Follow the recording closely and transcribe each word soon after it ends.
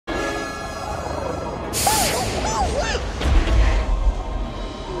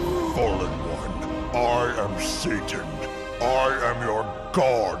am Satan. I am your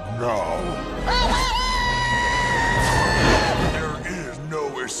god now. There is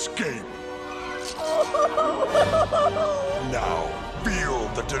no escape. Now, feel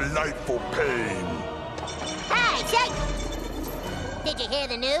the delightful pain. Hey, Satan! Did you hear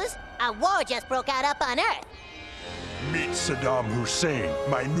the news? A war just broke out up on Earth. Meet Saddam Hussein,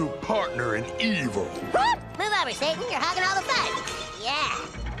 my new partner in evil. Move over, Satan. You're hogging all the fun. Yeah.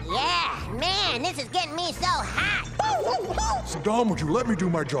 Man, this is getting me so hot. Saddam, would you let me do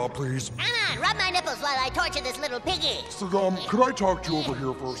my job, please? Come on, rub my nipples while I torture this little piggy. Saddam, could I talk to you over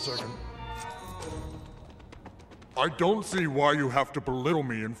here for a second? I don't see why you have to belittle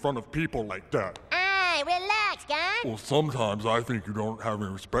me in front of people like that. Hey, relax, guy. Well, sometimes I think you don't have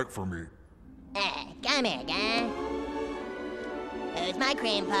any respect for me. Come here, guy. Who's my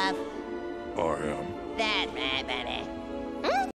cream puff? I am. That's right, buddy.